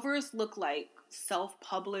 The covers look like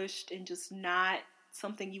self-published and just not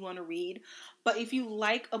something you want to read. But if you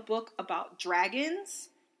like a book about dragons,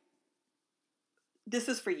 this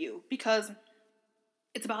is for you because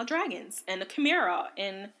it's about dragons and a chimera,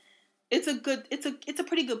 and it's a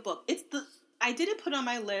pretty good book. I didn't put it on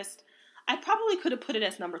my list. I probably could have put it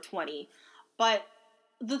as number 20, but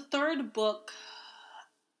the third book,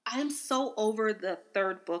 I'm so over the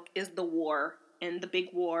third book is the war and the big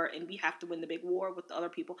war and we have to win the big war with the other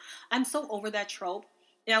people. I'm so over that trope.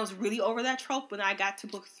 And I was really over that trope when I got to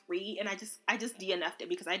book 3, and I just DNF'd it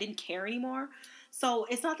because I didn't care anymore. So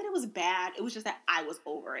it's not that it was bad, it was just that I was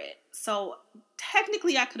over it. So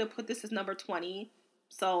technically I could have put this as number 20,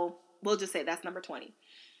 so we'll just say that's number 20.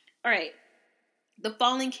 All right, The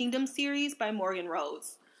Fallen Kingdom series by Morgan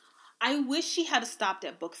Rhodes. I wish she had stopped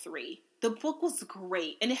at book 3. The book was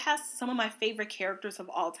great, and it has some of my favorite characters of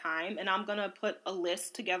all time, and I'm going to put a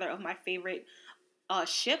list together of my favorite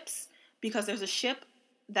ships, because there's a ship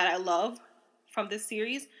that I love from this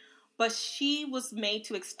series, but she was made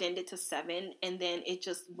to extend it to 7, and then it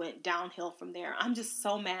just went downhill from there. I'm just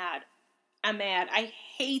so mad. I'm mad. I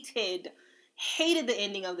hated the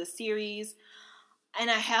ending of the series, and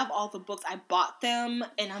I have all the books. I bought them,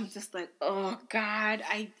 and I'm just like, oh God,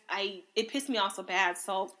 it pissed me off so bad.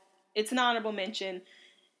 So it's an honorable mention.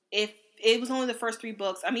 If it was only the first 3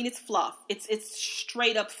 books, I mean, it's fluff. It's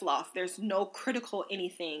straight up fluff. There's no critical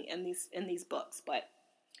anything in these books, but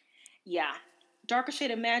yeah. Darker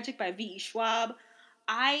Shade of Magic by V.E. Schwab.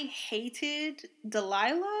 I hated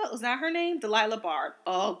Delilah. Was that her name? Delilah Bard.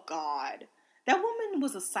 Oh, God. That woman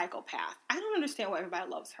was a psychopath. I don't understand why everybody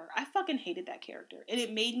loves her. I fucking hated that character. And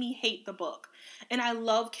it made me hate the book. And I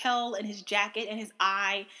love Kel and his jacket and his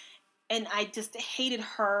eye. And I just hated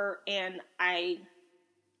her. And I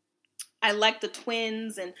liked the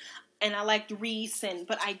twins. And I liked Reese.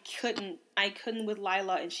 But I couldn't with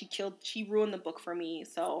Lila. And she ruined the book for me.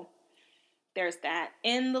 So there's that.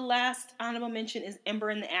 And the last honorable mention is Ember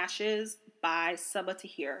in the Ashes by Sabaa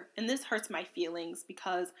Tahir. And this hurts my feelings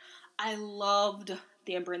because I loved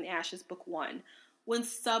the Ember in the Ashes book 1. When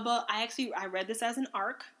Sabaa, I read this as an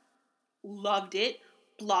arc, loved it,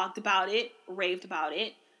 blogged about it, raved about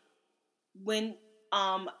it. When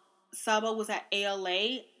Sabaa was at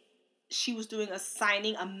ALA, she was doing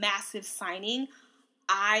a massive signing.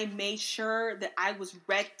 I made sure that I was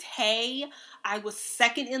red tay. I was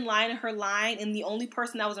second in line in her line, and the only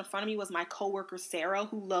person that was in front of me was my coworker Sarah,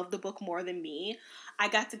 who loved the book more than me. I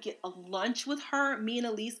got to get a lunch with her. Me and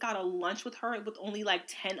Elise got a lunch with her with only like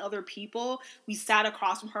 10 other people. We sat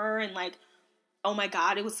across from her, and like, oh my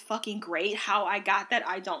God, it was fucking great. How I got that,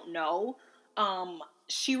 I don't know.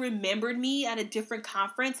 She remembered me at a different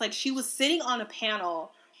conference. Like, she was sitting on a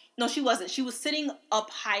panel. No, she wasn't. She was sitting up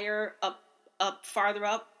higher, farther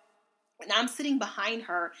up, and I'm sitting behind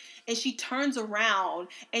her, and she turns around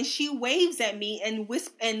and she waves at me and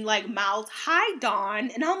and like mouths, "Hi,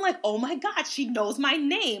 Dawn," and I'm like, oh my God, she knows my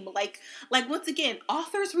name. Like once again,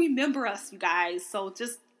 authors remember us, you guys. So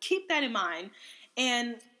just keep that in mind.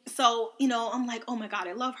 And so, I'm like, oh my God,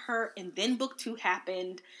 I love her. And then book 2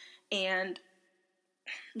 happened, and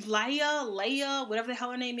Leia, whatever the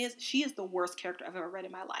hell her name is, she is the worst character I've ever read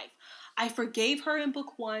in my life. I forgave her in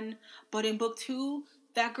book 1, but in book 2,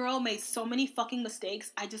 that girl made so many fucking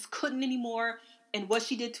mistakes. I just couldn't anymore. And what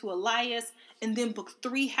she did to Elias, and then book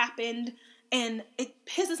 3 happened, and it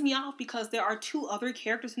pisses me off because there are 2 other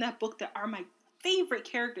characters in that book that are my favorite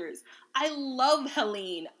characters. I love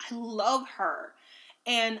Helene. I love her.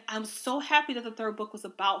 And I'm so happy that the 3rd book was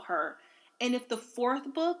about her. And if the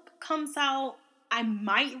 4th book comes out, I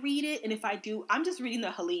might read it, and if I do, I'm just reading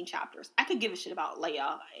the Helene chapters. I could give a shit about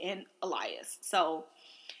Leia and Elias. So,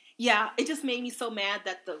 yeah, it just made me so mad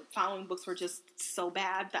that the following books were just so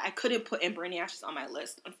bad that I couldn't put Ember in the Ashes on my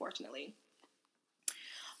list, unfortunately.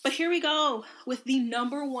 But here we go with the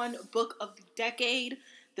number 1 book of the decade.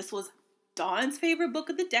 This was Dawn's favorite book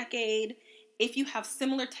of the decade. If you have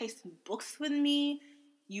similar taste in books with me,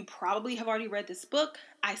 you probably have already read this book.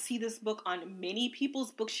 I see this book on many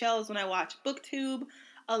people's bookshelves when I watch BookTube.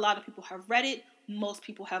 A lot of people have read it. Most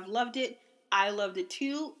people have loved it. I loved it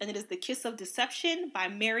too. And it is The Kiss of Deception by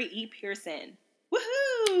Mary E. Pearson.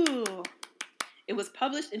 Woohoo! It was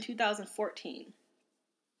published in 2014.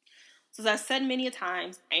 So as I've said many a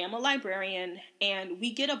times, I am a librarian, and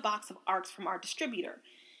we get a box of ARCs from our distributor.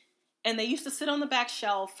 And they used to sit on the back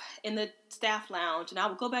shelf in the staff lounge, and I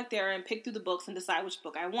would go back there and pick through the books and decide which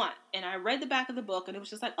book I want. And I read the back of the book, and it was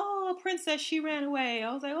just like, oh, a princess, she ran away.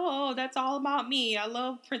 I was like, oh, that's all about me. I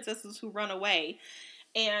love princesses who run away.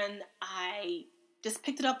 And I just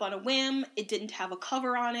picked it up on a whim. It didn't have a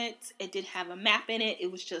cover on it. It didn't have a map in it.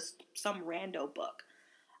 It was just some rando book.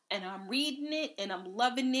 And I'm reading it, and I'm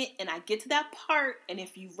loving it, and I get to that part, and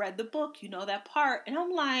if you've read the book, you know that part. And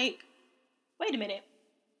I'm like, wait a minute.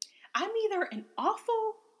 I'm either an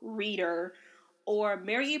awful reader or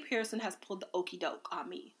Mary E. Pearson has pulled the okie doke on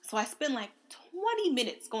me. So I spent like 20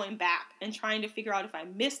 minutes going back and trying to figure out if I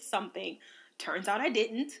missed something. Turns out I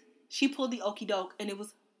didn't. She pulled the okie doke, and it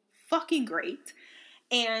was fucking great.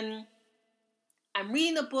 And I'm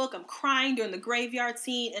reading the book, I'm crying during the graveyard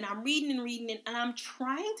scene, and I'm reading it, and I'm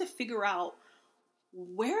trying to figure out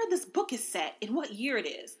where this book is set and what year it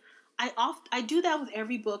is. I do that with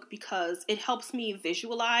every book because it helps me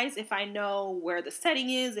visualize. If I know where the setting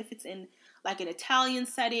is, if it's in like an Italian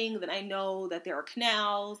setting, then I know that there are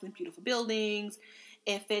canals and beautiful buildings.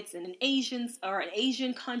 If it's in an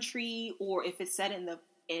Asian country, or if it's set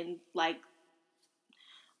in like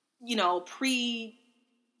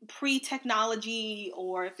pre-technology,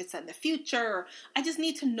 or if it's in the future. I just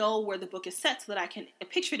need to know where the book is set so that I can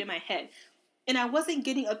picture it in my head. And I wasn't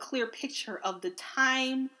getting a clear picture of the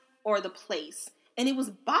time or the place. And it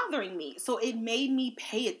was bothering me. So it made me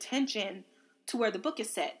pay attention to where the book is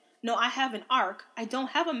set. No, I have an arc. I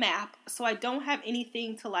don't have a map. So I don't have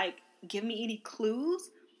anything to like give me any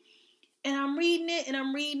clues. And I'm reading it and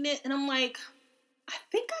I'm like, I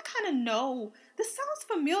think I kind of know. This sounds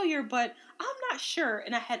familiar, but I'm not sure.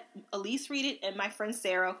 And I had Elise read it and my friend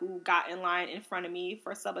Sarah, who got in line in front of me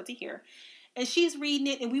for Subba to hear. And she's reading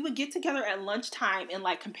it, and we would get together at lunchtime and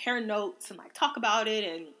like compare notes and like talk about it.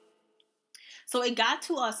 And so it got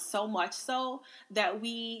to us so much so that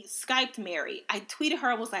we Skyped Mary. I tweeted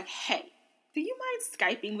her and was like, hey, do you mind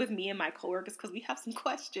Skyping with me and my coworkers because we have some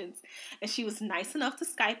questions? And she was nice enough to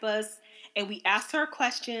Skype us, and we asked her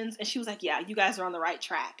questions, and she was like, yeah, you guys are on the right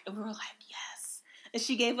track. And we were like, yes. And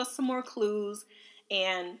she gave us some more clues,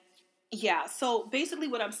 and yeah, so basically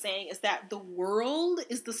what I'm saying is that the world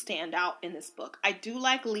is the standout in this book. I do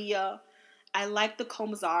like Leah. I like the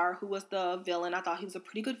Commissar, who was the villain. I thought he was a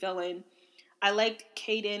pretty good villain. I liked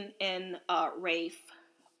Kaden and Rafe,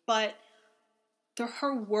 but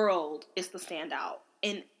her world is the standout.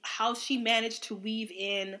 And how she managed to weave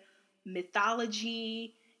in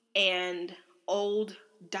mythology and old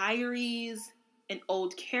diaries and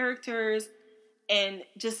old characters and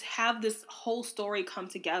just have this whole story come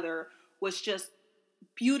together was just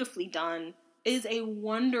beautifully done. It is a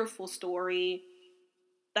wonderful story.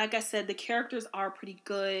 Like I said, the characters are pretty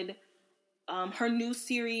good. Her new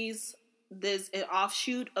series, there's an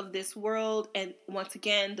offshoot of this world, and once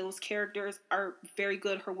again, those characters are very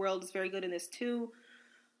good. Her world is very good in this too.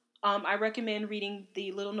 I recommend reading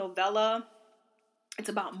the little novella. It's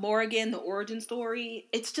about Morrigan, the origin story.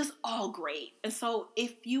 It's just all great. And so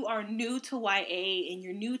if you are new to YA and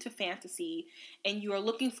you're new to fantasy and you are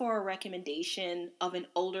looking for a recommendation of an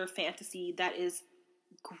older fantasy that is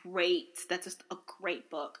great, that's just a great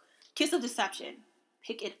book, Kiss of Deception,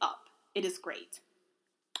 pick it up. It is great.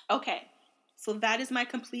 Okay, so that is my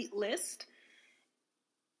complete list.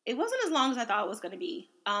 It wasn't as long as I thought it was going to be.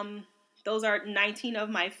 Those are 19 of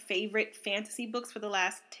my favorite fantasy books for the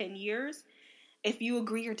last 10 years. If you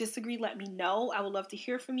agree or disagree, let me know. I would love to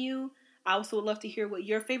hear from you. I also would love to hear what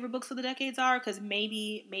your favorite books of the decades are, because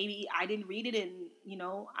maybe I didn't read it and,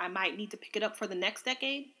 I might need to pick it up for the next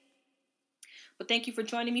decade. But thank you for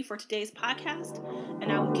joining me for today's podcast,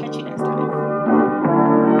 and I will catch you next time.